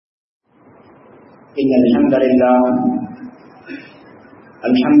إن الحمد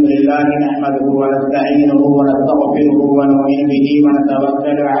لله نحمده ونستعينه ونستغفره ونؤمن به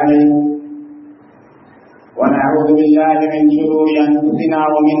ونتوكل عليه ونعوذ بالله من شرور أنفسنا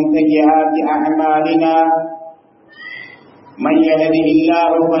ومن سيئات أعمالنا من يهده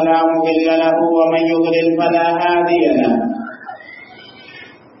الله فلا مضل له ومن يضلل فلا هادي له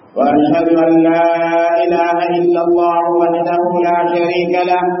وأشهد أن لا إله إلا الله وحده لا شريك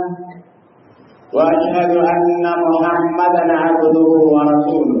له وأشهد أن محمدا عبده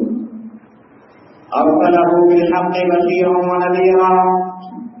ورسوله أرسله بالحق بشيرا ونذيرا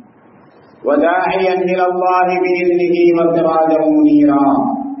وداعيا إلى الله بإذنه وسراجا منيرا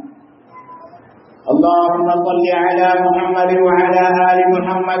اللهم صل على محمد وعلى آل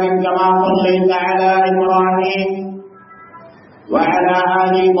محمد كما صليت على إبراهيم وعلى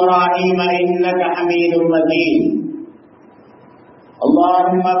آل إبراهيم إنك حميد مجيد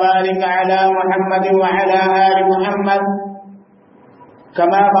اللهم بارك على محمد وعلى آل محمد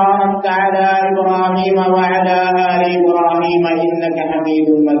كما باركت على إبراهيم وعلى آل إبراهيم إنك حميد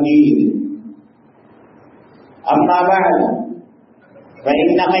مجيد أما بعد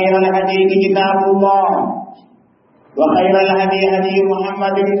فإن خير الحديث كتاب الله وخير الهدي هدي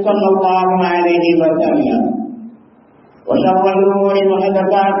محمد صلى الله عليه وسلم وشر الأمور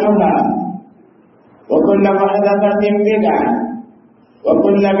محدثاتها وكل محدثة بدعة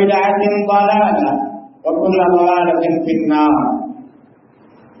وكل بدعة ضلالة وكل ضلالة في النار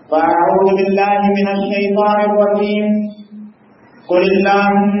فأعوذ بالله من الشيطان الرجيم قل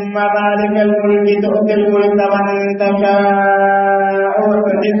اللهم مالك الملك تؤتي الملك من تشاء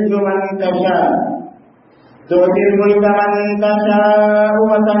وتعز من تشاء تؤتي الملك من تشاء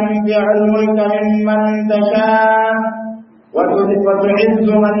وتنزع الملك ممن تشاء وتعز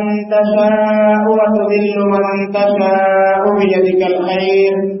من تشاء وتذل من تشاء بيدك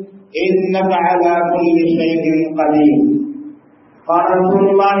الخير إنك على كل شيء قدير قال رسول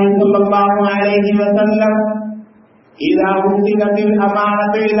الله صلى الله عليه وسلم إذا وصلت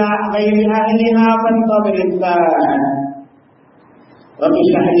الأمانة إلى غير أهلها فانتظر الساعة رب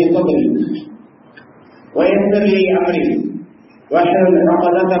اشرح لي صدري ويسر لي أمري واحلل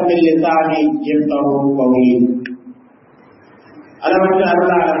عقدة من لساني يفقهوا قولي அளவற்ற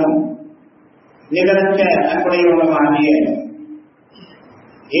அருளாளனும் நிகரற்ற அன்புடையவனுமாகிய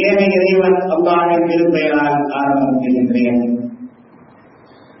ஏக இறைவன் அல்லாஹ்வின் திருப்பெயரால் ஆரம்பம் செய்கின்றேன்.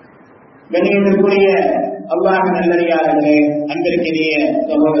 கண்ணியத்திற்குரிய அல்லாஹ்வின் நல்லடியார்களே, அன்பிற்கினிய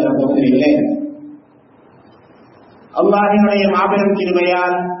சகோதர சகோதரிகளே, அல்லாஹ்வினுடைய மாபெரும்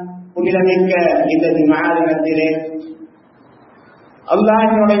கிருபையால் புனிதமிக்க இந்த ஜும்ஆ தினத்திலே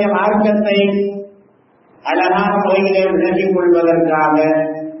அல்லாஹ்வினுடைய மார்க்கத்தை அழகான முறையிலே விளங்கிக் கொள்வதற்காக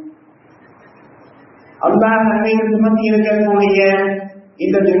அல்லாஹ் நம்மீது சுமத்தி இருக்கக்கூடிய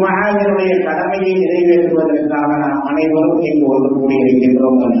இந்த ஜும்ஆவினுடைய கடமையை நிறைவேற்றுவதற்காக நாம் அனைவரும் இங்கு ஒன்று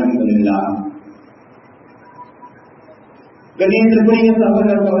கூடியிருக்கின்றோம். அல்ஹம்துலில்லாஹ். கண்ணியத்திற்குரிய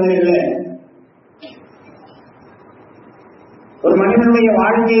சகோதர சகோதரிகளே, ஒரு மனிதனுடைய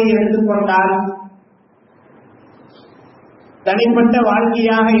வாழ்க்கையை எடுத்துக்கொண்டால் தனிப்பட்ட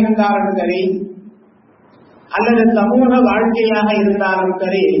வாழ்க்கையாக இருந்தாலும் சரி அல்லது சமூக வாழ்க்கையாக இருந்தாலும்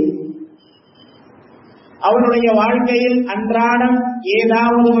சரி, அவனுடைய வாழ்க்கையில் அன்றாடம்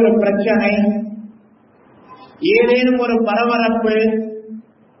ஏதாவது ஒரு பிரச்சனை, ஏதேனும் ஒரு பரபரப்பு,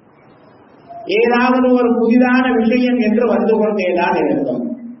 ஏதாவது ஒரு புதிதான விஷயம் என்று வந்து கொண்டேதான் இருக்கும்.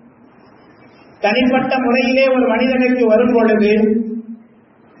 தனிப்பட்ட முறையிலே ஒரு மனிதனுக்கு வரும் பொழுது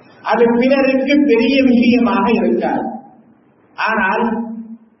அது பிறருக்கு பெரிய விஷயமாக இருக்காது. ஆனால்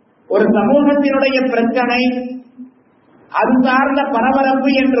ஒரு சமூகத்தினுடைய பிரச்சனை, அது சார்ந்த பரபரப்பு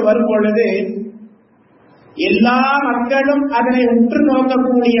என்று வரும் பொழுது எல்லா மக்களும் அதனை உற்று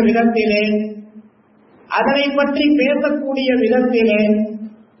நோக்கக்கூடிய விதத்திலே, அதனை பற்றி பேசக்கூடிய விதத்திலே,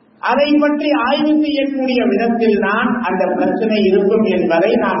 அதை பற்றி ஆய்வு செய்யக்கூடிய விதத்தில் தான் அந்த பிரச்சனை இருக்கும்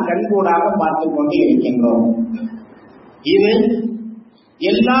என்பதை நாம் கண்கூடாக பார்த்துக் கொண்டு இருக்கின்றோம். இது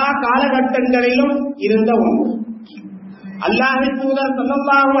எல்லா காலகட்டங்களிலும் இருந்த ஒன்று. அல்லாஹ்வின் தூதர்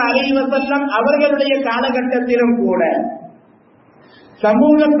ஸல்லல்லாஹு அலைஹி வஸல்லம் அவர்களுடைய காலகட்டத்திலும் கூட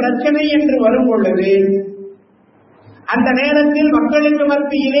சமூக பிரச்சனை என்று வரும் பொழுது அந்த நேரத்தில் மக்களுக்கு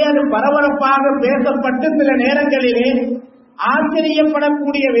மத்தியிலே அது பரபரப்பாக பேசப்பட்டு சில நேரங்களிலே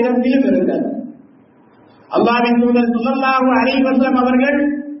ஆச்சரியப்படக்கூடிய விதத்திலும் இருந்தது. அல்லாஹ்வின் தூதர் ஸல்லல்லாஹு அலைஹி வஸல்லம் அவர்கள்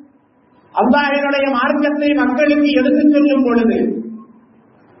அல்லாஹ்வினுடைய மார்க்கத்தை மக்களுக்கு எடுத்துச் சொல்லும் பொழுது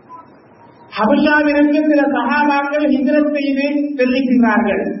ஹபஷாவிற்கு சில சஹாபாக்கள் ஹிஜ்ரத் செய்து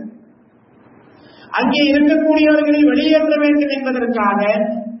செல்லுகின்றார்கள். அங்கே இருக்கக்கூடியவர்களை வெளியேற்ற வேண்டும் என்பதற்காக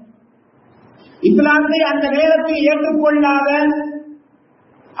இஸ்லாத்தை அந்த நேரத்தில் ஏற்றுக்கொள்ளாத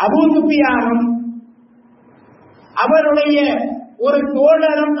அபூ சுஃபியானும் அவருடைய ஒரு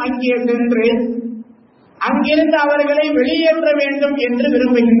தோழரும் அங்கே சென்று அங்கிருந்து அவர்களை வெளியேற்ற வேண்டும் என்று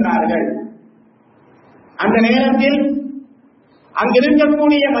விரும்புகின்றார்கள். அந்த நேரத்தில்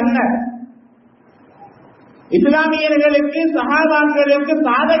அங்கிருக்கக்கூடிய மன்னர் இஸ்லாமியர்களுக்கு சஹாபாக்களுக்கு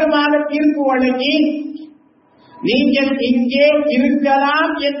சாதகமான தீர்ப்பு வழங்கி நீங்கள் இங்கே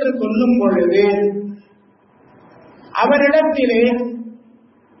இருக்கலாம் என்று சொல்லும் பொழுது அவரிடத்திலே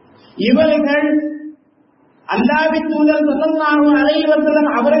இவர்கள் அல்லாஹ்வின் தூதர் ஸல்லல்லாஹு அலைஹி வஸல்லம்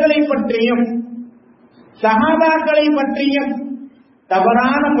அவர்களை பற்றியும் சஹாபாக்களை பற்றியும்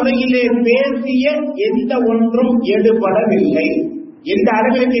தவறான முறையிலே பேசிய எந்த ஒன்றும் எடுபடவில்லை. எந்த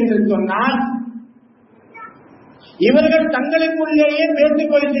அளவிற்கு என்று சொன்னால் இவர்கள் தங்களுக்குள்ளேயே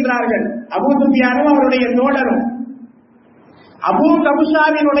பேசிக் கொள்கிறார்கள். அபூ சுஃபியானும் அவருடைய தோழரும் அபூ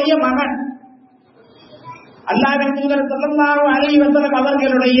கபுஷாவினுடைய மகன் அல்லாஹ்வின் தூதர் ஸல்லல்லாஹு அலைஹி வஸல்லம்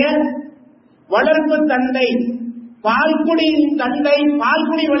அவர்களுடைய வளர்ப்பு தந்தை, பால்குடியின் தந்தை,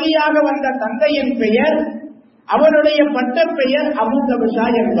 பால்குடி வழியாக வந்த தந்தையின் பெயர், அவருடைய பட்ட பெயர் அபூ கபுஷா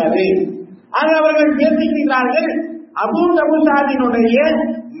என்பது. ஆக அவர்கள் பேசுகிறார்கள், அபூ கபுஷாவினுடைய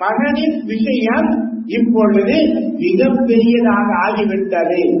மகனின் விஷயம் இப்பொழுது மிகப்பெரியதாக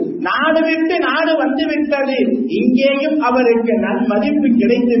ஆகிவிட்டது, நாடு விட்டு நாடு வந்துவிட்டது, இங்கேயும் அவருக்கு நன்மதிப்பு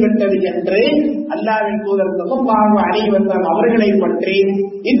கிடைத்து விட்டது என்று அல்லாஹ்வின் தூதர் ஸல்லல்லாஹு அலைஹி வஸல்லம் அவர்களை பற்றி,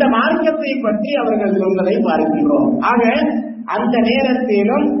 இந்த மார்க்கத்தை பற்றி அவர்கள் சொன்னதை பார்க்கிறோம். ஆக அந்த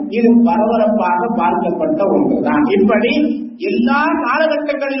நேரத்திலும் இது பரபரப்பாக பார்க்கப்பட்ட ஒன்றுதான். இப்படி எல்லா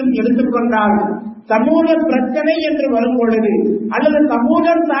காலகட்டங்களிலும் எடுத்துக்கொண்டால் சமூக பிரச்சனை என்று வரும் பொழுது அல்லது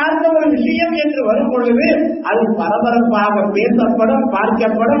சமூகம் சார்ந்த ஒரு விஷயம் என்று வரும் பொழுது அது பரபரப்பாக பேசப்படும்,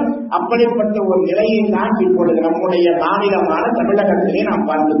 பார்க்கப்படும். அப்படிப்பட்ட ஒரு நிலையை தான் இப்பொழுது நம்முடைய மாநிலமான தமிழகத்திலே நாம்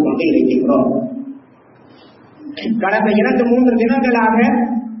பார்த்துக் கொண்டு இருக்கின்றோம். கடந்த 2-3 தினங்களாக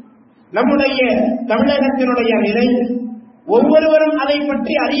நம்முடைய தமிழகத்தினுடைய நிலை, ஒவ்வொருவரும் அதை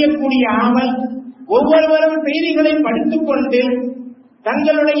பற்றி அறியக்கூடிய ஆவல், ஒவ்வொருவரும் செய்திகளை படித்துக் கொண்டு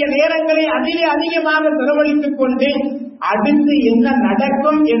தங்களுடைய நேரங்களை அதிலே அதிகமாக செலவழித்துக் கொண்டு அடுத்து என்ன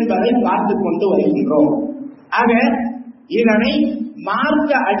நடக்கும் என்பதை பார்த்துக் கொண்டு வருகின்றோம். ஆக இதனை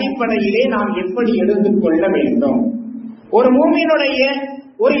மார்க்க அடிப்படையிலே நாம் எப்படி எடுத்துக்கொள்ள வேண்டும்? ஒரு மூமினுடைய,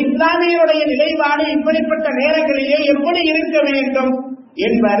 ஒரு இஸ்லாமியனுடைய நிலைப்பாடு இப்படிப்பட்ட நேரங்களிலே எப்படி இருக்க வேண்டும்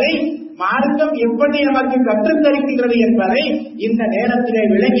என்பதை மார்க்கம் எப்படி நமக்கு கற்றுத்தருகின்றது என்பதை இந்த நேரத்திலே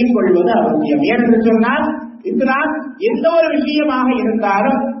விளங்கிக் கொள்வது அவசியம். ஏனென்று சொன்னால் இஸ்லாம் எந்த ஒரு விஷயமாக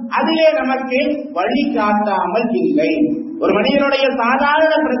இருந்தாலும் அதிலே நமக்கு வழி காட்டாமல் இல்லை. ஒரு மனிதனுடைய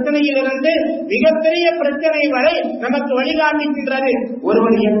சாதாரண பிரச்சனையிலிருந்து மிகப்பெரிய பிரச்சனை வரை நமக்கு வழிகாட்டுகின்றது.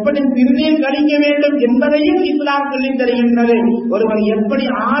 ஒருவர் எப்படி சிறுநீர் கழிக்க வேண்டும் என்பதையும் இஸ்லாம் சொல்லித் தருகின்றது. ஒருவர் எப்படி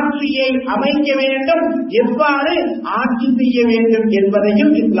ஆட்சியை அமைக்க வேண்டும், எவ்வாறு ஆட்சி செய்ய வேண்டும்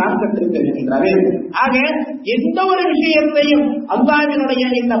என்பதையும் இஸ்லாம் கற்றுத் தருகின்றது. ஆக எந்த ஒரு விஷயத்தையும் அல்லாஹ்வினுடைய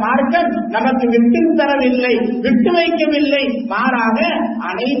இந்த மார்க்கம் நமக்கு விட்டு தரவில்லை, விட்டு வைக்கவில்லை. மாறாக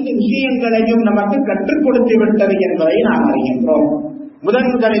அனைத்து விஷயங்களையும் நமக்கு கற்றுக் கொடுத்து விட்டது என்பதை நாம் அறிகின்றோம்.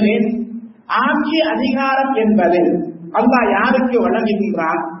 முதலிலே ஆட்சி அதிகாரம் என்பது அல்லாஹ் யாருக்கு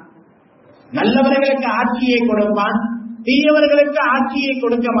வழங்குகின்றான்? நல்லவர்களுக்கு ஆட்சியை கொடுப்பான், தீயவர்களுக்கு ஆட்சியை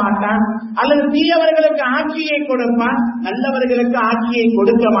கொடுக்க மாட்டான். அல்லது தீயவர்களுக்கு ஆட்சியை கொடுப்பான், நல்லவர்களுக்கு ஆட்சியை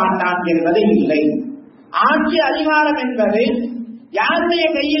கொடுக்க மாட்டான் என்பது இல்லை. ஆட்சி அதிகாரம் என்பது யாருடைய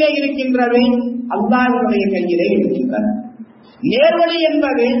கையிலே இருக்கின்றது? அல்லாஹ்வுடைய கையிலே இருக்கின்றது. நேர்வழி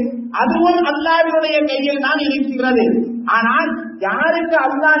என்பது அதுவும் அல்லாஹ்வுடைய கையில் தான் இருக்கின்றது. ஆனால் யாருக்கு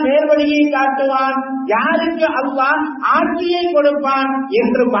அல்லாஹ் நேர்வழியை காட்டுவான், யாருக்கு அல்லாஹ் ஆட்சியை கொடுப்பான்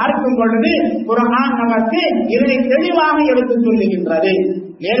என்று பார்க்கும் பொழுது குர்ஆன் நமக்கு இதனை தெளிவாக எடுத்து சொல்லுகின்றது.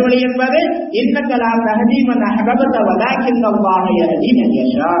 நேர்வழி என்பது இன்னக லா தஹ்தி மன் அஹ்பப்த வலாக்கின் அல்லாஹ் யஹ்தி மன்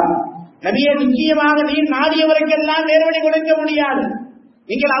யஷா. நபியே, நிச்சயமாக நீ நாடியவருக்கெல்லாம் நேர்வழி கொடுக்க முடியாது,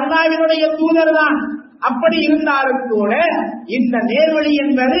 நீங்கள் அல்லாஹ்வினுடைய தூதர் தான். அப்படி இருந்தாலும் கூட இந்த நேர்வழி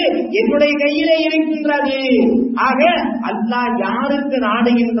என்பது என்னுடைய கையிலே இருக்கின்றது. ஆக அல்லாஹ் யாருக்கு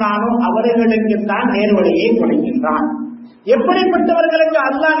நாடுகின்றானோ அவர்களுக்கு தான் நேர்வழியை கொடுக்கின்றான். எப்படிப்பட்டவர்களுக்கு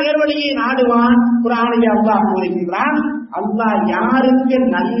அல்லாஹ் நேர்வழியை நாடுவான்? குர்ஆனில் அல்லாஹ் கூறுகின்றான், அல்லாஹ் யாருக்கு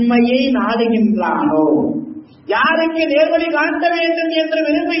நன்மையை நாடுகின்றானோ, யாருக்கு நேர்வழி காட்ட வேண்டும் என்று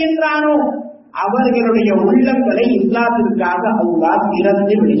விரும்புகின்றானோ அவர்களுடைய உள்ளங்களை இஸ்லாத்திற்காக அல்லாஹ்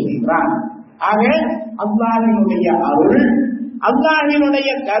திறந்து விடுகின்றான். ஆக அல்லாஹ்வினுடைய அருள், அல்லாஹ்வினுடைய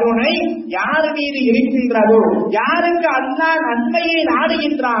கருணை யார் மீது இருக்கின்றதோ, யாருக்கு அல்லாஹ் நன்மையை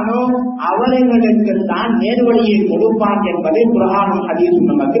நாடுகின்றானோ அவர்களுக்கு தான் நேர்வழியை கொடுப்பான் என்பதை குர்ஆனும் ஹதீஸும்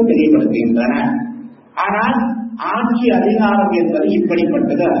நமக்கு தெரியப்படுத்துகின்றன. ஆனால் ஆட்சி அதிகாரம் என்பது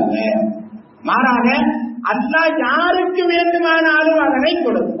இப்படிப்பட்டது அல்ல. மாறாக அல்லாஹ் யாருக்கு வேண்டுமானாலும் அதனை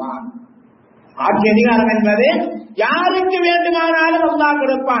கொடுப்பான். ஆட்சி அதிகாரம் என்பது யாருக்கு வேண்டுமானாலும் அல்லாஹ்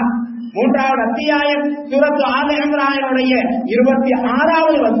கொடுப்பான். 3வது அத்தியாயம் சூரத்து ஆல இம்ரானுடைய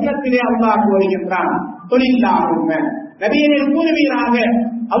 26வது வசனத்திலே அல்லாஹ் கூறுகின்றான், குலில்லாஹும்ம நபியே கூறுவீராக,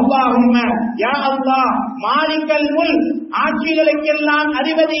 அல்லாஹும்ம யா அல்லாஹ் மாலிகல் முல்க் ஆட்சிகளுக்கெல்லாம்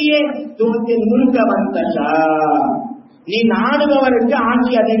அதிபதியே, துத்தில் முல்க மன் தஷா நீ நாடுபவருக்கு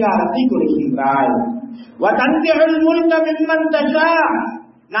ஆட்சி அதிகாரத்தை கொடுக்கின்றாய். வ தன்சிஉல் முல்க மிம்மன் தஷா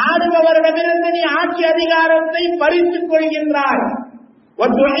நாடுபவரிடமிருந்து நீ ஆட்சி அதிகாரத்தை பறித்துக் கொள்கின்றாய். வ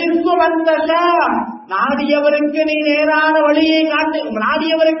துஇஸ்ஸு மன் தஷா நாடியவருக்கு நீ நேரான வழியை காட்டு,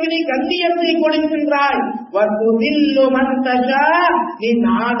 நாடியவருக்கு நீ கண்ணியத்தை கொடுக்கின்றாய். வ துதில்லு மன் தஷா நீ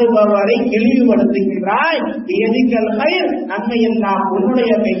நாடுபவரை இழிவுபடுத்துகின்றாய். பியதிகல் கைர் நன்மை எல்லாம்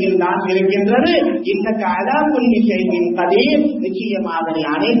உன்னுடைய கையில் தான் இருக்கின்றது. இன்னக அலா குல்லி ஷைஇன் கதீர் நிச்சயமாக நீ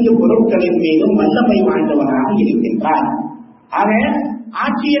அனைத்து பொருட்களின் மீதும் வல்லமை வாய்ந்தவனாக இருக்கின்றாய். ஆக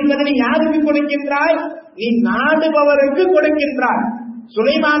ஆட்சி என்பதை நீ யாருக்கு கொடுக்கின்றாய்? நீ நாடுபவருக்கு கொடுக்கின்றாய்.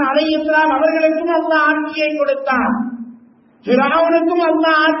 சுலைமான் அலைஹிஸ்ஸலாம் அவர்களுக்கும் அல்லாஹ் ஆட்சியை கொடுத்தான். ஃபிரௌனுக்கும்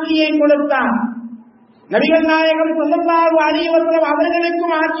அல்லாஹ் ஆட்சியை கொடுத்தான். நபிகள் நாயகம் ஸல்லல்லாஹு அலைஹி வஸல்லம்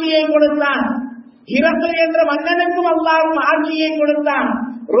அவர்களுக்கும் ஆட்சியை கொடுத்தான். ஹிரக்ல் என்ற மன்னனுக்கும் அல்லாஹ் ஆட்சியை கொடுத்தான்.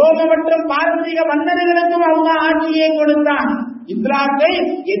 ரோம மற்றும் பாரசீக மன்னர்களுக்கும் அல்லாஹ் ஆட்சியை கொடுத்தான். இஸ்லாத்தை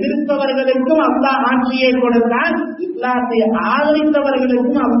எதிர்த்தவர்களுக்கும் அல்லாஹ் ஆட்சியை கொடுத்தான். இஸ்லாத்தை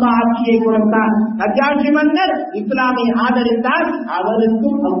ஆதரித்தவர்களுக்கும் அல்லாஹ் ஆட்சியை கொடுத்தான். நஜாஷி மன்னர் இஸ்லாமை ஆதரித்தால்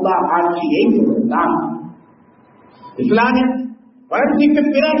அவருக்கும் அல்லாஹ் ஆட்சியை கொடுத்தான். இஸ்லாமின் வளர்ச்சிக்கு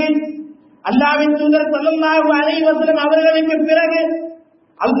பிறகு அல்லாஹ்வின் தூதர் ஸல்லல்லாஹு அலைஹி வஸல்லம் அவர்களுக்கு பிறகு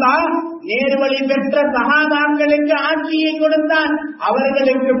அல்லாஹ் நேர்வழி பெற்ற சஹாபாக்களுக்கு ஆட்சியை கொடுத்தான்.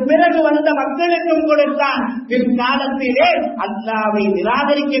 அவர்களுக்கு பிறகு வந்த மக்களுக்கும் கொடுத்தான். பிற்காலத்திலே அல்லாஹ்வை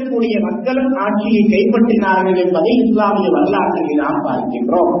நிராகரிக்கக்கூடிய மக்களும் ஆட்சியை கைப்பற்றினார்கள் என்பதை இஸ்லாமிய வரலாற்றில் நாம்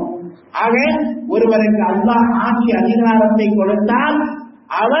பார்க்கின்றோம். ஆக ஒருவருக்கு அல்லாஹ் ஆட்சி அதிகாரத்தை கொடுத்தால்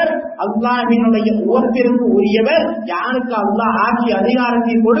அவர் அல்லாஹ்வினுடைய ஓர்ப்பிற்கு உரியவர். யாருக்கு அல்லாஹ் ஆட்சி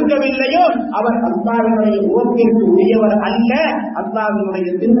அதிகாரத்தை கொடுக்கவில்லையோ அவர் அல்லாஹ்வினுடைய ஓர்ப்பிற்கு உரியவர் அல்ல, அல்லாஹ்வினுடைய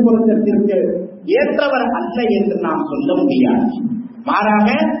திருப்பொருத்தத்திற்கு ஏற்றவர் அல்ல என்று நாம் சொல்ல முடியாது. மாறாக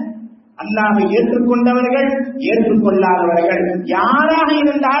அல்லாஹ்வை ஏற்றுக்கொண்டவர்கள் ஏற்றுக்கொள்ளாதவர்கள் யாராக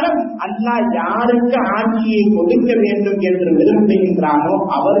இருந்தாலும் அல்லாஹ் யாருக்கு ஆட்சியை கொடுக்க வேண்டும் என்று விரும்புகின்றானோ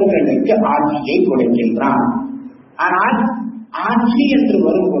அவர்களுக்கு ஆட்சியை கொடுக்கின்றான். ஆனால் ஆட்சி என்று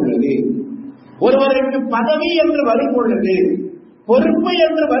வரும் பொழுது, ஒருவருக்கு பதவி என்று வரும் பொழுது, பொறுப்பு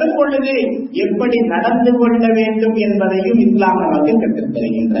என்று வரும் பொழுது எப்படி நடந்து கொள்ள வேண்டும் என்பதையும் இஸ்லாம் நமக்கு கற்றுத்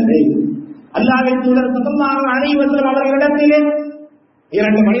தருகின்றது. அல்லாஹ்வின் தூதர் ஸல்லல்லாஹு அலைஹி வஸல்லம் அவர்களிடத்திலே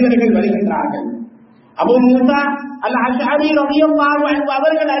 2 மனிதர்கள் வருகின்றார்கள். அபூ மூஸா அல்-அஷ்அரி ரலியல்லாஹு அன்ஹு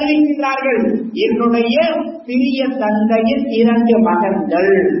அவர்கள் அறிவிக்கின்றார்கள், என்னுடைய சிறிய தந்தையின் 2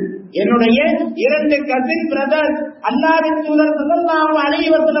 மகன்கள், என்னுடைய 2 கசின் பிரதர் அல்லாஹ்வின் தூதர் ஸல்லல்லாஹு அலைஹி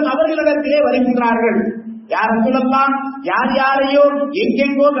வஸல்லம் அவர்களிடத்திலே வருகின்றார்கள். யார் சொல்லலாம், யார் யாரையோ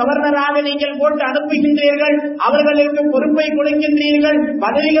எங்கெங்கோ கவர்னராக நீங்கள் போட்டு அனுப்புகின்றீர்கள், அவர்களுக்கு பொறுப்பை கொடுக்கின்றீர்கள்,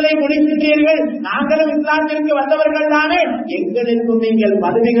 பதவிகளை கொடுக்கின்றீர்கள். நாங்களும் இஸ்லாத்திற்கு வந்தவர்கள் தானே, எங்களுக்கும் நீங்கள்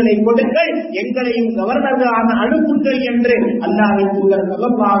பதவிகளை கொடுங்கள், எங்களையும் கவர்னராக அனுப்புங்கள் என்று அல்லாஹ்வின் தூதர்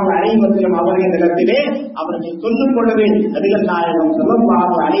ஸல்லல்லாஹு அலைஹி வஸல்லம் அவர்களிடத்திலே அவர்கள் சொல்லும் பொழுது நபிகள் நாயகம்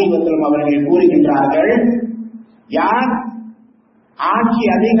ஸல்லல்லாஹு அலைஹி வஸல்லம் அவர்கள் கூறுகின்றார்கள், யார் ஆட்சி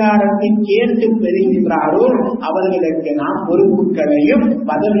அதிகாரத்தை கேட்டு பெறுகின்றாரோ அவர்களுக்கு நாம் பொறுப்புகளையும்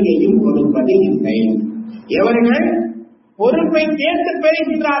பதவியையும் கொடுப்பது இல்லை. எவர்கள் பொறுப்பை கேட்டு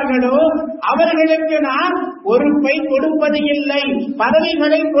பெறுகின்றார்களோ அவர்களுக்கு நாம் பொறுப்பை கொடுப்பது இல்லை,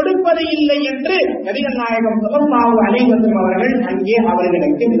 பதவிகளை கொடுப்பது இல்லை என்று நபிகள் நாயகம் ஸல்லல்லாஹு அலைஹி வஸல்லம் அவர்கள் அங்கே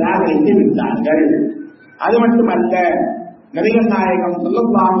அவர்களுக்கு நிராகரித்து விட்டார்கள். அது மட்டுமல்ல, நபிகள் நாயகம்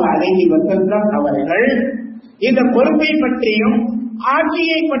ஸல்லல்லாஹு அலைஹி வஸல்லம் அவர்கள் இந்த பொறுப்பை பற்றியும்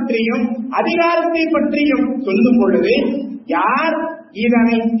ஆட்சியை பற்றியும் அதிகாரத்தை பற்றியும் சொல்லும் பொழுது, யார்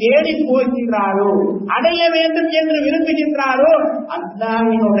இதனை தேடி போகின்றாரோ அடைய வேண்டும் என்று விரும்புகின்றாரோ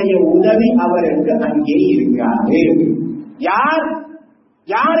அல்லாஹ்வினுடைய உதவி அவருக்கு அங்கே இருக்காது.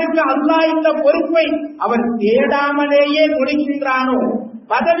 யாருக்கு அல்லாஹ் இந்த பொறுப்பை அவர் தேடாமலேயே கொடுக்கின்றானோ,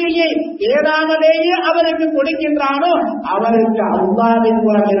 பதவியை தேடாமலேயே அவருக்கு கொடுக்கின்றானோ அவருக்கு அல்லாஹ்வின்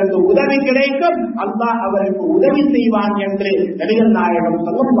மூலம் இருந்து உதவி கிடைக்கும், அல்லாஹ் அவருக்கு உதவி செய்வான் என்று நபிகள் நாயகம்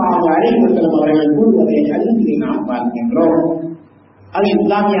ஸல்லல்லாஹு அலைஹி வஸல்லம் அவர்கள் கூறுவதை ஹதீஸில் நாம் பார்க்கின்றோம். அது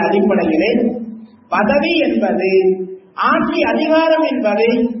இஸ்லாமிய அடிப்படையிலே பதவி என்பது, ஆட்சி அதிகாரம்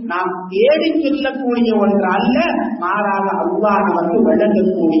என்பதை நாம் தேடி செல்லக்கூடிய ஒன்று அல்ல, மாறாக அல்லாஹ் நமக்கு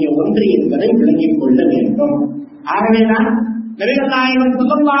வழங்கக்கூடிய ஒன்று என்பதை விளங்கிக் கொள்ள வேண்டும். ஆகவேதான் நபிகள் நாயகம்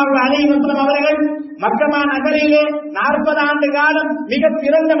ஸல்லல்லாஹு அலைஹி வஸல்லம் அவர்கள் மக்கமா நகரிலே 40 ஆண்டு காலம் மிக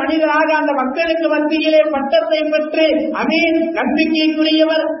சிறந்த மனிதராக அந்த மக்களுக்கு மத்தியிலே பட்டத்தை பெற்று அமீன்,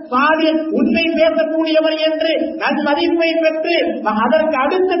 நம்பிக்கைக்குரியவர், சாதிக், உண்மை பேசக்கூடியவர் என்று நன்மதிப்பை பெற்று அதற்கு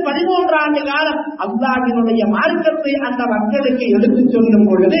அடுத்து 13 ஆண்டு காலம் அல்லாஹ்வினுடைய மார்க்கத்தை அந்த மக்களுக்கு எடுத்துச் சொல்லும்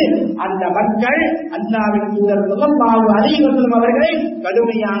பொழுது அந்த மக்கள் அல்லாஹ்வின் தூதர் ஸல்லல்லாஹு அலைஹி வஸல்லம் அவர்களை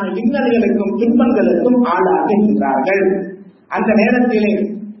கடுமையான இன்னல்களுக்கும் துன்பங்களுக்கும் ஆளாக்குகிறார்கள். அந்த நேரத்திலே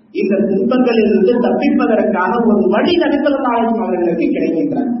இந்த துன்பங்களில் இருந்து தப்பிப்பதற்கான ஒரு வழி நபி ஸல்லல்லாஹு அலைஹி வஸல்லம் அவர்களுக்கு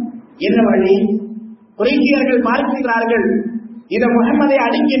கிடைக்கின்றது. என்ன வழி? குறைஷியர்கள் பார்க்கிறார்கள், இத முஹம்மதை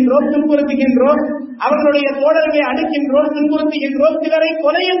அடிக்கின்றோம், துன்புறுத்துகின்றோம், அவர்களுடைய தோழர்களை அடிக்கின்றோம், துன்புறுத்துகின்றோம், சிலரை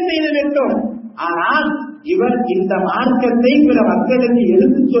கொலையும் செய்து விட்டோம். ஆனால் இவர் இந்த மார்க்கத்தை பிற மக்களுக்கு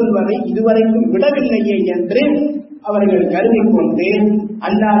எடுத்துச் சொல்வதை இதுவரைக்கும் விடவில்லையே என்று அவர்கள் கருதி கொண்டு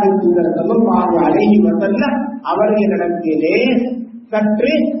அல்லாஹ்வின் தூதர் ஸல்லல்லாஹு அலைஹி வஸல்லம் அவர்களிடத்திலே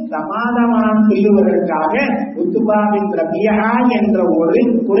சற்று சமாதானம் செய்வதற்காக உத்பா பின் ரபியா என்ற ஒரு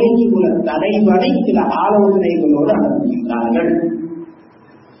குறைஷி குல தலைவரை சில ஆலோசனைகளோடு அனுப்புகின்றார்கள்.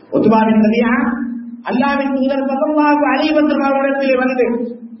 உத்பா பின் ரபியா அல்லாஹ்வின் தூதர் ஸல்லல்லாஹு அலைஹி வஸல்லம் அவர்களிடத்திலே வந்து,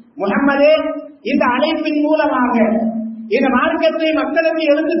 முஹம்மதே, இந்த அழைப்பின் மூலமாக இந்த மார்க்கத்தை மக்களுக்கு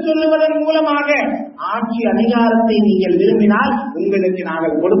எடுத்துச் சொல்லுவதன் மூலமாக ஆட்சி அதிகாரத்தை நீங்கள் விரும்பினால் உங்களுக்கு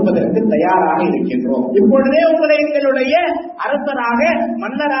நாங்கள் கொடுப்பதற்கு தயாராக இருக்கின்றோம். இப்பொழுதே உங்களை எங்களுடைய அரசராக,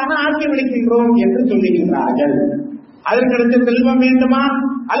 மன்னராக ஆட்சி விடுக்கின்றோம் என்று சொல்லுகின்றார்கள். அதற்கடுத்து செல்வம் வேண்டுமா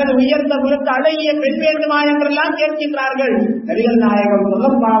அல்லது உயர்ந்த உயர்ந்த அழகிய பெண் வேண்டுமா என்றெல்லாம் கேட்கின்றார்கள். நபிகள் நாயகம்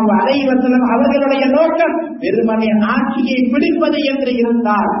ஸல்லல்லாஹு அலைஹி வஸல்லம் அவர்களுடைய நோக்கம் வெறுமனே ஆட்சியை பிடிப்பது என்று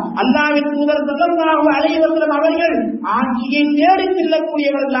இருந்தால், அல்லாஹ்வின் தூதர் ஸல்லல்லாஹு அலைஹி வஸல்லம் அவர்கள் ஆட்சியை தேடி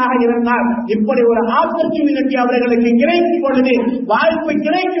செல்லக்கூடியவர்களாக இருந்தால், இப்படி ஒரு ஆப்பர்ச்சுனிட்டி அவர்களுக்கு கிடைக்கும் பொழுது, வாய்ப்பு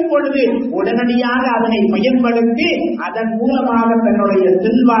கிடைக்கும் பொழுது உடனடியாக அதனை பயன்படுத்தி அதன் மூலமாக தன்னுடைய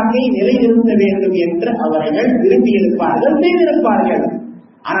செல்வாக்கை நிலைநிறுத்த வேண்டும் என்று அவர்கள் விரும்பியிருப்பார்கள், செய்திருப்பார்கள்.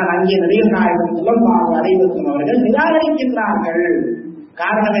 ஆனால் அங்கே நபிகள் நாயகம் ஸல்லல்லாஹு அலைஹி வஸல்லம் அவர்கள் நிராகரிக்கின்றார்கள்.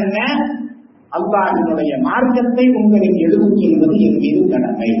 காரணம் என்ன? அல்லாஹ்வினுடைய மார்க்கத்தை உங்களுக்கு எடுத்துச் செல்வது என் மீது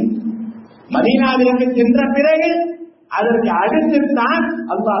கடமை. மதீனாவிற்கு சென்ற பிறகு அதற்கு அடுத்துத்தான்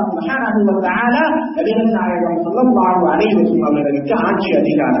அல்லாஹ் சுப்ஹானஹு வ தஆலா நபிகள் நாயகம் ஸல்லல்லாஹு அலைஹி வஸல்லம் அவர்களுக்கு ஆட்சி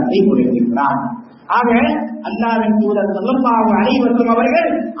அதிகாரத்தை கொடுக்கின்றார். ஆக அல்லாஹ்வின் தூதர் ஸல்லல்லாஹு அலைஹி வஸல்லம் அவர்கள்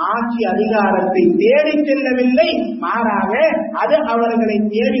ஆட்சி அதிகாரத்தை தேடி செல்லவில்லை, மாறாக அது அவர்களை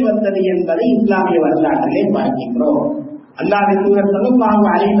தேடி வந்தது என்பதை இஸ்லாமிய வரலாற்றிலே பார்க்கின்றோம். அல்லாஹ்வின் தூதர் ஸல்லல்லாஹு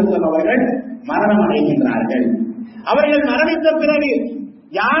அலைஹி வஸல்லம் அவர்கள் மரணம் அடைகின்றார்கள். அவர்கள் மரணித்த பிறகு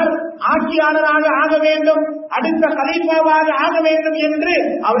யார் ஆட்சியாளராக ஆக வேண்டும், அடுத்த கலீஃபாவாக ஆக வேண்டும் என்று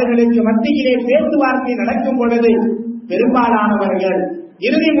அவர்களுக்கு மத்தியிலே பேச்சுவார்த்தை நடக்கும் பொழுது பெரும்பாலானவர்கள்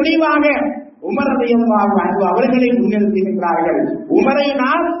இறுதி முடிவாக உமர் ரலியல்லாஹு அன்ஹு அவர்களை முன்னிறுத்துகின்றார்கள். உமரை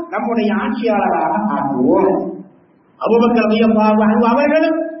நாம் நம்முடைய ஆட்சியாளராக ஆக்குவோம். அபூபக்கர் ரலியல்லாஹு அன்ஹு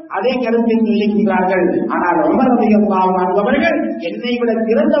அவர்களும் அதே கருத்தை சொல்லுகின்றார்கள். ஆனால் உமர் ரலியல்லாஹு அன்ஹு அவர்கள் என்னை விட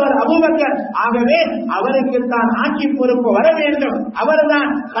சிறந்தவர் அபூபக்கர், ஆகவே அவருக்கு தான் ஆட்சி பொறுப்பு வர வேண்டும், அவர்தான்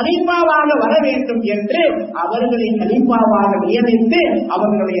கலீஃபாவாக வர வேண்டும் என்று அவர்களை கலீஃபாவாக நியமித்து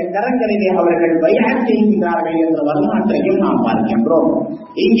அவர்களுடைய கரங்களிலே அவர்கள் பைஅத் செய்கின்றார்கள் என்ற வரலாற்றையும் நாம் பார்க்கின்றோம்.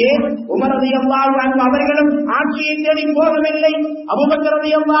 இங்கே உமர் ரலியல்லாஹு அன்ஹு அவர்களும் ஆட்சியை தேடி போகவில்லை, அபூபக்கர்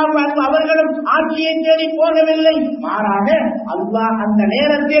ரலியல்லாஹு அன்ஹு அவர்களும் ஆட்சியை தேடி போகவில்லை, மாறாக அல்லாஹ் அந்த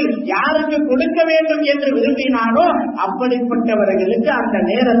நேரத்தில் யாருக்கு கொடுக்க வேண்டும் என்று விரும்பினானோ அப்படிப்பட்டவர்களுக்கு அந்த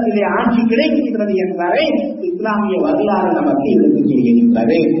நேரத்திலே ஆட்சி கிடைக்கின்றது என்பதை இஸ்லாமிய வரலாறு நமக்கு எடுத்துச்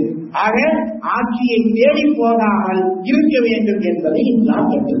சொல்கின்றது. ஆக ஆட்சியை தேடி போகாமல் இருக்க வேண்டும் என்பதை இஸ்லாம்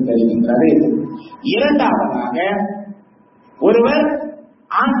கற்றுத் தருகின்றது. இரண்டாவதாக, ஒருவர்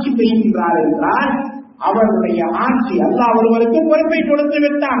ஆட்சி செய்கின்றார் என்றால் அவருடைய ஆட்சி அல்லாஹ் ஒருவருக்கு பொறுப்பை கொடுத்து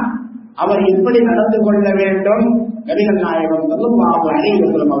விட்டான், அவர் எப்படி நடந்து கொள்ள வேண்டும்? நபிகள் நாயகம் ஸல்லல்லாஹு அலைஹி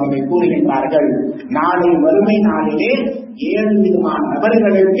வஸல்லம் அவர்கள் கூறுகின்றார்கள், நாளை வறுமை நாளிலே 7 விதமான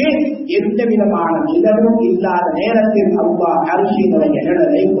நபர்களுக்கு எந்த விதமான நிழலும் இல்லாத நேரத்தில் அல்லாஹ் அர்ஷினுடைய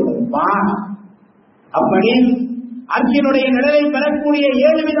நிழலை கொடுப்பான். அப்படி அர்ஷினுடைய நிழலை பெறக்கூடிய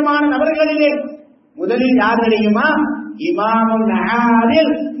 7 விதமான நபர்களிலே முதலில் யார் தெரியுமா? இமாமுல்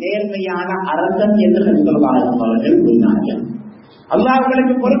ஆதில், நேர்மையான அரசன் என்று நபி ஸல்லல்லாஹு அலைஹி வஸல்லம் அவர்கள் கூறினார்கள். அல்லாஹ்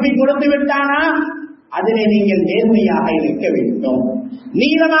உங்களுக்கு பொறுப்பை கொடுத்து விட்டானா அதிலே நீங்கள் நேர்மையாக இருக்க வேண்டும்,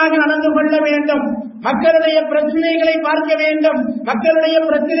 நீளமாக நடந்து கொள்ள வேண்டும், மக்களுடைய பிரச்சனைகளை பார்க்க வேண்டும், மக்களுடைய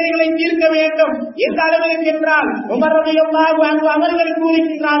பிரச்சனைகளை தீர்க்க வேண்டும். எந்த அளவிற்கு என்றால் உமர் ரலியல்லாஹு அன்ஹு அவர்கள்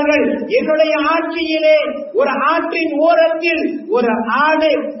கூறுகின்றார்கள், என்னுடைய ஆட்சியிலே ஒரு ஆற்றின் ஓரத்தில் ஒரு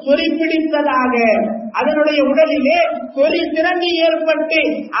ஆடு சொறி பிடித்ததாக அதனுடைய உடலிலே சொறி திறங்கி ஏற்பட்டு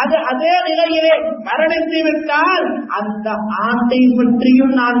அது அதே நிலையிலே மரணித்து விட்டால் அந்த ஆட்டை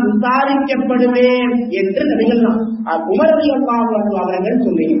பற்றியும் நான் விசாரிக்கப்படுவேன் என்று நபிகள் உமர் ரலியல்லாஹு அன்ஹு அவர்கள்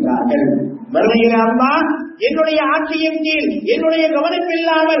சொல்லுகின்றார்கள். மறுமையிலே அல்லாஹ் என்னுடைய ஆட்சியின் கீழ் என்னுடைய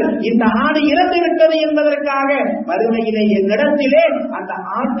கவனிப்பில்லாமல் இந்த ஆடு இறந்து விட்டது என்பதற்காக மறுமையிலே என்னிடத்திலே அந்த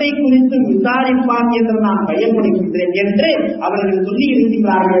ஆட்டை குறித்து விசாரிப்பான் என்று நான் பயப்படுகின்றேன் என்று அவர்கள் சொல்லி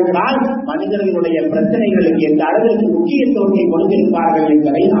இருக்கின்றார்கள் என்றால் மனிதர்களுடைய பிரச்சனைகளுக்கு எந்த அளவிற்கு முக்கியத்துவத்தை கொடுத்திருப்பார்கள்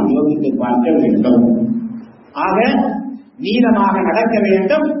என்பதை நாம் யோசித்து பார்க்க வேண்டும். ஆக நீளமாக நடக்க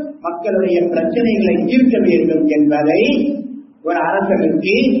வேண்டும், மக்களுடைய பிரச்சனைகளை தீர்க்க வேண்டும் என்பதை ஒரு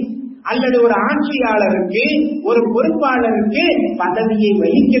அரசருக்கு அல்லது ஒரு ஆட்சியாளருக்கு ஒரு பொறுப்பாளருக்கு பதவியை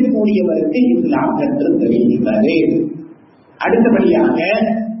வகிக்கக்கூடியவருக்கு இஸ்லாம் கற்று தெரிவிக்கிறது. அடுத்தபடியாக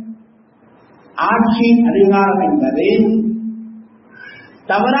ஆட்சி அதிகாரம் என்பது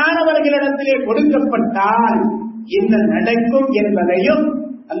தவறானவர்களிடத்திலே கொடுக்கப்பட்டால் என்ன நடக்கும் என்பதையும்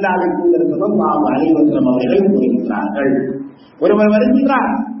அல்லாஹ்வின் தூதர் ஸல்லல்லாஹு அலைஹி வஸல்லம் அவர்கள் கூறுகிறார்கள். ஒருவர்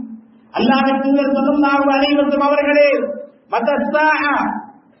வருகிறார், அல்லாஹ்வின் தூதர் ஸல்லல்லாஹு அலைஹி வஸல்லம் அவர்களே, மத்தஸ்ஸாஅ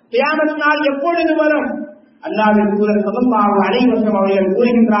கியாமத் நாள் எப்பொழுது வரும்? அல்லாஹ்வின் தூதர் ஸல்லல்லாஹு அலைஹி வஸல்லம் அவர்கள்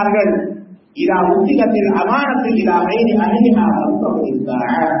கூறுகின்றார்கள், இதா உத்திகத்தில் அமானத்தில் இதா கைதி அஹ்லிஹா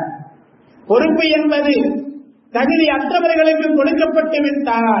ஃபஸ்ஸாஅ. பொறுப்பு என்பது தகுதி அற்றவர்களுக்கு கொடுக்கப்பட்டு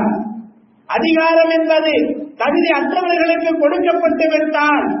விட்டால், அதிகாரம் என்பது தகுதி அற்றவர்களுக்கு கொடுக்கப்பட்டு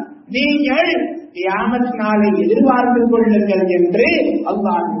விட்டால் நீங்கள் கியாமத் நாளை எதிர்பார்த்துக் கொள்ளுங்கள் என்று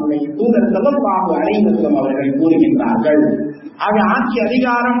அல்லாஹ்வுடைய தூதர் ஸல்லல்லாஹு அலைஹி வஸல்லம் அவர்கள் கூறுகின்றார்கள். ஆக ஆட்சி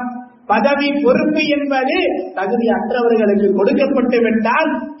அதிகாரம் பதவி பொறுப்பு என்பது தகுதி அற்றவர்களுக்கு கொடுக்கப்பட்டு விட்டால்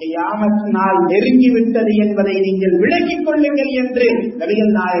கியாமத் நாள் நெருங்கிவிட்டது என்பதை நீங்கள் விளக்கிக் கொள்ளுங்கள் என்று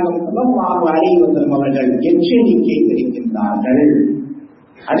நபிகள் நாயகம் ஸல்லல்லாஹு அலைஹி வஸல்லம் அவர்கள் எச்சரிக்கை விடுக்கின்றார்கள்.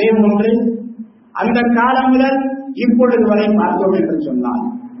 அதே போன்று அந்த காலம் முதல் இப்பொழுது வரை பார்த்தோம் என்று சொன்னார்,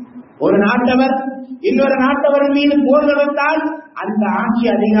 ஒரு நாட்டவர் இன்னொரு நாட்டவர் மீது போர் தொடுத்தால் அந்த ஆட்சி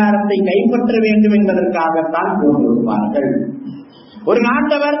அதிகாரத்தை கைப்பற்ற வேண்டும் என்பதற்காகத்தான் போர் தொடுப்பார்கள். ஒரு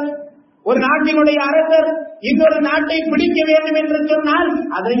நாட்டவர் ஒரு நாட்டினுடைய அரசர் இன்னொரு நாட்டை பிடிக்க வேண்டும் என்று சொன்னால்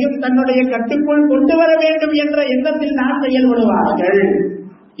அதையும் தன்னுடைய கட்டுக்குள் கொண்டு வர வேண்டும் என்ற எண்ணத்தில் தான் செயல்படுவார்கள்.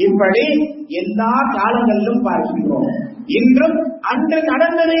 இப்படி எல்லா காலங்களிலும் பார்க்கின்றோம். இன்றும் அன்று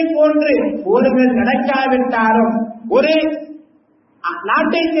நடந்ததை போன்று போர்கள் நடக்காவிட்டாலும் ஒரு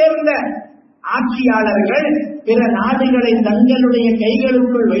நாட்டை சேர்ந்த ஆட்சியாளர்கள் பிற நாடுகளை தங்களுடைய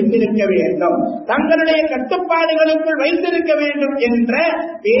கைகளுக்குள் வைத்திருக்க வேண்டும், தங்களுடைய கட்டுப்பாடுகளுக்குள் வைத்திருக்க வேண்டும் என்ற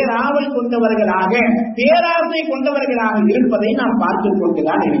பேராவல் கொண்டவர்களாக பேராசை கொண்டவர்களாக இருப்பதை நாம் பார்த்துக்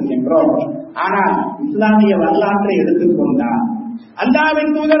கொண்டுதான் இருக்கின்றோம். ஆனால் இஸ்லாமிய வரலாற்றை எடுத்துக்கொண்டால்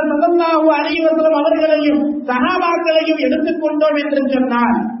அல்லாஹ்வின் தூதர் ஸல்லல்லாஹு அலைஹி வஸல்லம் அவர்களையும் சஹாபாக்களையும் எடுத்துக்கொண்டோம் என்று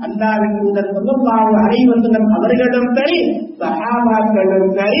சொன்னால் அல்லாஹ்வின் தூதர் ஸல்லல்லாஹு அலைஹி வஸல்லம் அவர்களும் சரி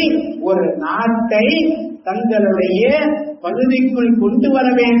சஹாபாக்களும் சரி ஒரு நாட்டை தங்களுடைய பகுதிக்குள் கொண்டு வர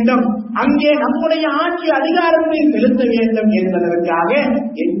வேண்டும், அங்கே நம்முடைய ஆட்சி அதிகாரத்தை செலுத்த வேண்டும் என்பதற்காக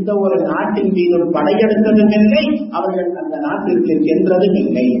எந்த ஒரு நாட்டின் மீதும் படையெடுத்ததும் இல்லை, அவர்கள் அந்த நாட்டிற்கு சென்றதும்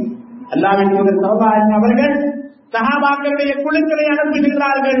இல்லை. அல்லாஹ்வின் தூதர் ஸல்லல்லாஹு அலைஹி அவர்கள் சஹாபாக்களுடைய குழுக்களை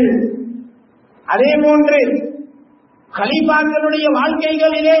அனுப்புகின்றார்கள். அதே போன்று கலீஃபாக்களுடைய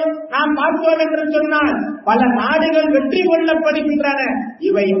வாழ்க்கைகளிலே நாம் பார்த்தோம் என்று சொன்னால் பல நாடுகள் வெற்றி கொள்ளப்படுகின்றன.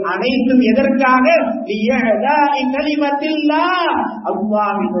 இவை அனைத்தும் எதற்காக?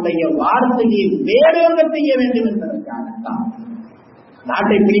 அல்லாஹ்வினுடைய வார்த்தையை வேறோங்க செய்ய வேண்டும் என்பதற்காகத்தான்,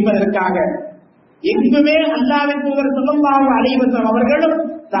 நாட்டை பிடிப்பதற்காக. எங்குமே அல்லாஹ்வின் தூதர் ஸல்லல்லாஹு அலைஹி வஸல்லம் அவர்களும்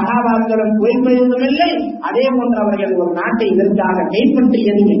சஹாபாக்களும் குறிப்பிட்டதும் இல்லை, அதே போன்று அவர்கள் ஒரு நாட்டை இதற்காக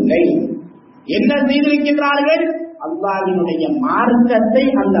கைப்பற்றியதும் இல்லை. என்ன செய்திருக்கின்றார்கள்? அல்லாஹ்வினுடைய மார்க்கத்தை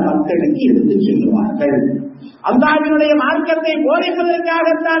அந்த மக்களுக்கு எடுத்துச் செல்வார்கள். அல்லாஹ்வினுடைய மார்க்கத்தை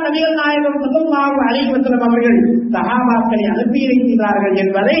போதிப்பதற்காகத்தான் நபிகள் நாயகம் ஸல்லல்லாஹு அலைஹி வஸல்லம் அவர்கள் சஹாபாக்களை அனுப்பியிருக்கிறார்கள்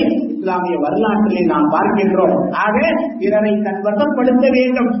என்பதை இஸ்லாமிய வரலாற்றிலே நாம் பார்க்கின்றோம். ஆக பிறரை தன் வசப்படுத்த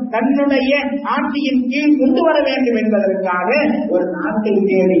வேண்டும், தன்னுடைய ஆட்சியின் கீழ் கொண்டு வர வேண்டும் என்பதற்காக ஒரு நாட்டை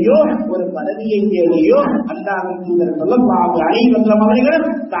தேடியோ ஒரு பதவியை தேடியோ அல்லாஹ்வின் தூதர் ஸல்லல்லாஹு அலைஹி வஸல்லம் அவர்கள்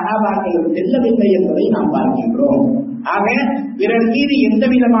சஹாபாக்களும் செல்லவில்லை என்பதை நாம் பார்க்கின்றோம். ஆக பிறர் மீது எந்த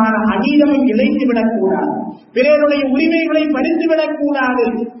விதமான அநீதமும் இழைத்துவிடக் கூடாது, பிறருடைய உரிமைகளை பறித்துவிடக் கூடாது,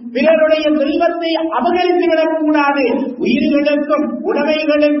 பிறருடைய செல்வத்தை அபகரித்துவிடக் கூடாது. உயிர்களுக்கும்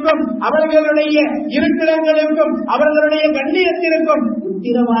உடைமைகளுக்கும் அவர்களுடைய இருப்பிடங்களுக்கும் அவர்களுடைய கண்ணியத்திற்கும்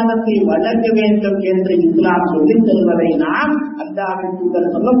உத்திரவாதத்தை வழங்க வேண்டும் என்று இஸ்லாம் சொல்லித் தருவதை நாம் அல்லாஹ்வின்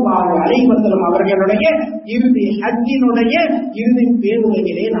தூதர் ஸல்லல்லாஹு அலைஹி வஸல்லம் அவர்களுடைய இறுதி ஹஜ்ஜினுடைய இறுதி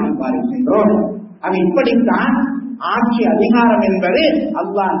பேருரையிலே நாம் பார்க்கின்றோம். அது இப்படித்தான் ஆட்சி அதிகாரம் என்பது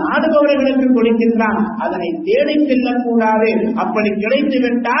அல்லாஹ் நாடுபவர்களுக்கு கொடுக்கின்றான். அதனை தேடி செல்லக்கூடாது. அப்படி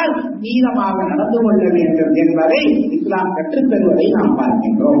கிடைத்துவிட்டால் நீளமாக நடந்து கொள்ள வேண்டும் என்பதை இஸ்லாம் கற்றுத்தருவதை நாம்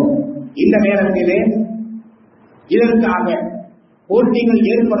பார்க்கின்றோம். இந்த நேரத்திலே இதற்காக போட்டிகள்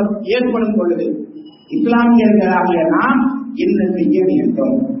ஏற்படும் பொழுது இஸ்லாமியர்களாகிய நாம் என்ன செய்ய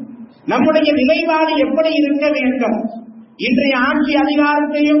வேண்டும்? நம்முடைய நிலைப்பாடு எப்படி இருக்க வேண்டும்? இன்றைய ஆட்சி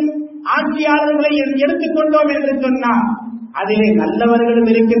அதிகாரத்தையும் ஆட்சியாளர்களை எடுத்துக்கொண்டோம் என்று சொன்னால் அதிலே நல்லவர்களும்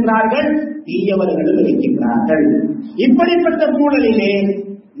இருக்கின்றார்கள், தீயவர்களும் இருக்கின்றார்கள். இப்படிப்பட்ட சூழலிலே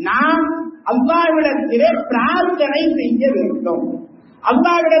நாம் அல்லாஹ்விடத்திலே பிரார்த்தனை செய்ய வேண்டும்.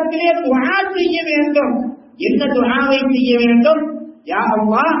 அல்லாஹ்விடத்திலே துஆ செய்ய வேண்டும். என்ன துஆவை செய்ய வேண்டும்? யா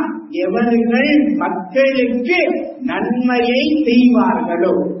அல்லாஹ், எவர்கள் மக்களுக்கு நன்மையை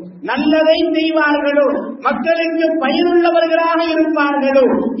செய்வார்களோ, நல்லதை செய்வார்களோ, மக்களுக்கு பயனுள்ளவர்களாக இருப்பார்களோ,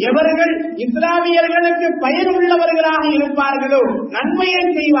 எவர்கள் இஸ்லாமியர்களுக்கு பயனுள்ளவர்களாக இருப்பார்களோ, நன்மையை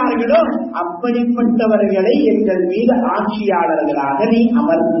செய்வார்களோ, அப்படிப்பட்டவர்களை எங்கள் மீது ஆட்சியாளர்களாக நீ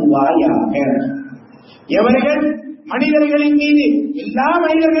அமர்த்துவாயாக. எவர்கள் மனிதர்களின் மீது, எல்லா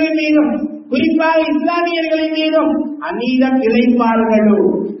மனிதர்களின் மீதும், குறிப்பாக இஸ்லாமியர்களின் மீதும் அநீதம் இழைப்பார்களோ,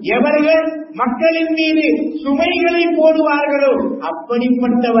 எவர்கள் மக்களின் மீது சுமைகளை போடுவார்களோ,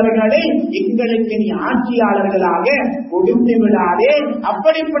 அப்படிப்பட்டவர்களை எங்களுக்கு நீ ஆட்சியாளர்களாக கொடுத்து விடாதே,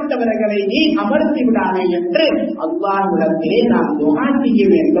 அப்படிப்பட்டவர்களை நீ அமர்த்தி விடாதே என்று அல்லாஹ்விடத்திலே நாம் துஆ செய்ய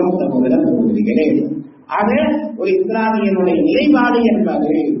வேண்டும். சகோதரர் சொல்கிறேன். ஆக ஒரு இஸ்லாமியனுடைய நிலைப்பாடு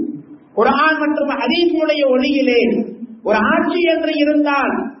என்பது குர்ஆன் மற்றும் ஹதீஸுடைய ஒளியிலே ஒரு ஆட்சி என்று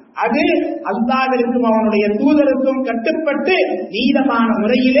இருந்தால் அது அல்லாஹ்விற்கும் அவனுடைய தூதருக்கும் கட்டுப்பட்டு நீதமான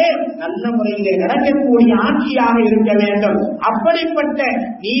முறையிலே நல்ல முறையிலே நடக்கக்கூடிய ஆட்சியாக இருக்க வேண்டும். அப்படிப்பட்ட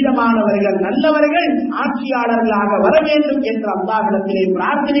நீதமானவர்கள், நல்லவர்கள் ஆட்சியாளர்களாக வர வேண்டும் என்று அல்லாஹ்விடத்திலே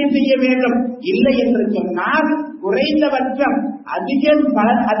பிரார்த்தனை செய்ய வேண்டும். இல்லை என்று சொன்னால் குறைந்தபட்சம்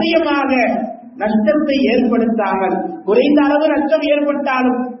அதிகமாக நஷ்டத்தை ஏற்படுத்தாமல், குறைந்த அளவு நஷ்டம்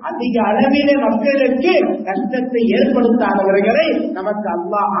ஏற்பட்டாலும் அதிக அளவிலே மக்களுக்கு நஷ்டத்தை ஏற்படுத்தாதவர்களை நமக்கு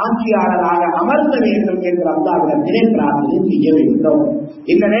அல்லாஹ் ஆட்சியாளராக அமர்த்த வேண்டும் என்று அல்லாஹ்விடத்திலே பிரார்த்தனை செய்ய வேண்டும்.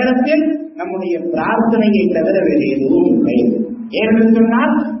 இந்த நேரத்தில் நம்முடைய பிரார்த்தனையை தவிர வேறு எதுவும் இல்லை. ஏனென்று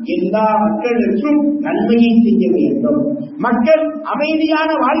சொன்னால் எல்லா மக்களுக்கும் நன்மையை செய்ய வேண்டும். மக்கள் அமைதியான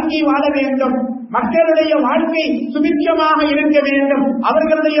வாழ்க்கை வாழ வேண்டும். மக்களுடைய வாழ்க்கை சுபிட்சமாக இருக்க வேண்டும்.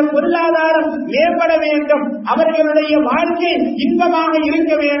 அவர்களுடைய பொருளாதாரம் மேம்பட வேண்டும். அவர்களுடைய வாழ்க்கை இன்பமாக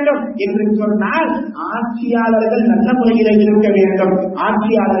இருக்க வேண்டும் என்று சொன்னால் ஆட்சியாளர்கள் நல்ல முறையில் இருக்க வேண்டும்.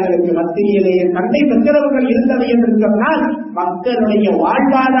 ஆட்சியாளர்களுக்கு மத்தியிலேயே சண்டை சச்சரவுகள் இருந்தது என்று சொன்னால் மக்களுடைய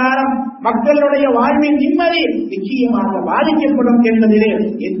வாழ்வாதாரம், மக்களுடைய வாழ்வின் நிம்மதி நிச்சயமாக பாதிக்கப்படும் என்பதிலே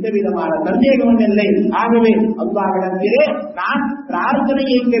எந்த விதமான சந்தேகமும் இல்லை. ஆகவே அல்லாஹ்விடத்திலே நாம்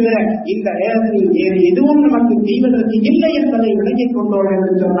பிரார்த்தனையை தவிர இந்த நேரத்தில் வேறு எதுவும் நமக்கு செய்வதற்கு இல்லை என்பதை விளங்கிக் கொண்டோம்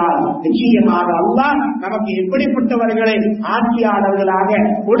என்று சொன்னால் நிச்சயமாக அல்லாஹ் நமக்கு எப்படிப்பட்டவர்களை ஆட்சியாளர்களாக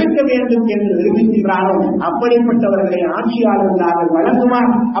கொடுக்க வேண்டும் என்று விரும்புகின்றாரோ அப்படிப்பட்டவர்களை ஆட்சியாளர்களாக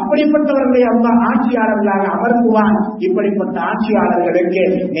வழங்குவான். அப்படிப்பட்டவர்களை அல்லாஹ் ஆட்சியாளர்களாக அமர்த்துவான். இப்படிப்பட்ட ஆட்சியாளர்களுக்கு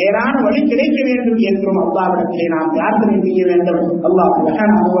நேரான வழி கிடைக்க வேண்டும் என்றும் அல்லாஹ்விடத்திலே நாம் பிரார்த்தனை செய்ய வேண்டும். அல்லாஹ்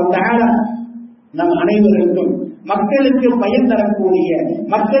சுப்ஹானஹு வ தஆலா நம் அனைவருக்கும் மக்களுக்கு பயன் தரக்கூடிய,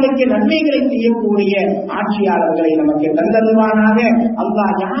 மக்களுக்கு நன்மைகளை செய்யக்கூடிய ஆட்சியாளர்களை நமக்கு தந்தருவானாக.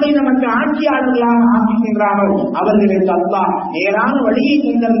 அல்லாஹ் யாரை நமக்கு ஆட்சியாளர்களாக ஆக்குகின்றாரோ அவர்களுக்கு அல்லாஹ் நேரான வழியை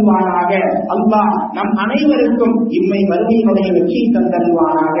தந்தருவானாக. அல்லாஹ் நம் அனைவருக்கும் இம்மை வறுமையினுடைய வெற்றியை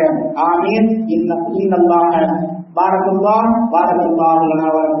தந்தருவானாக. ஆமீன். இன்னல்லாஹ بارك الله لنا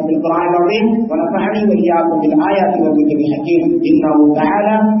ولكم في القرآن العظيم ونفعني وإياكم بالآيات والذكر الحكيم إنه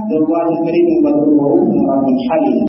تعالى جواد كريم وذو رؤوف حليم.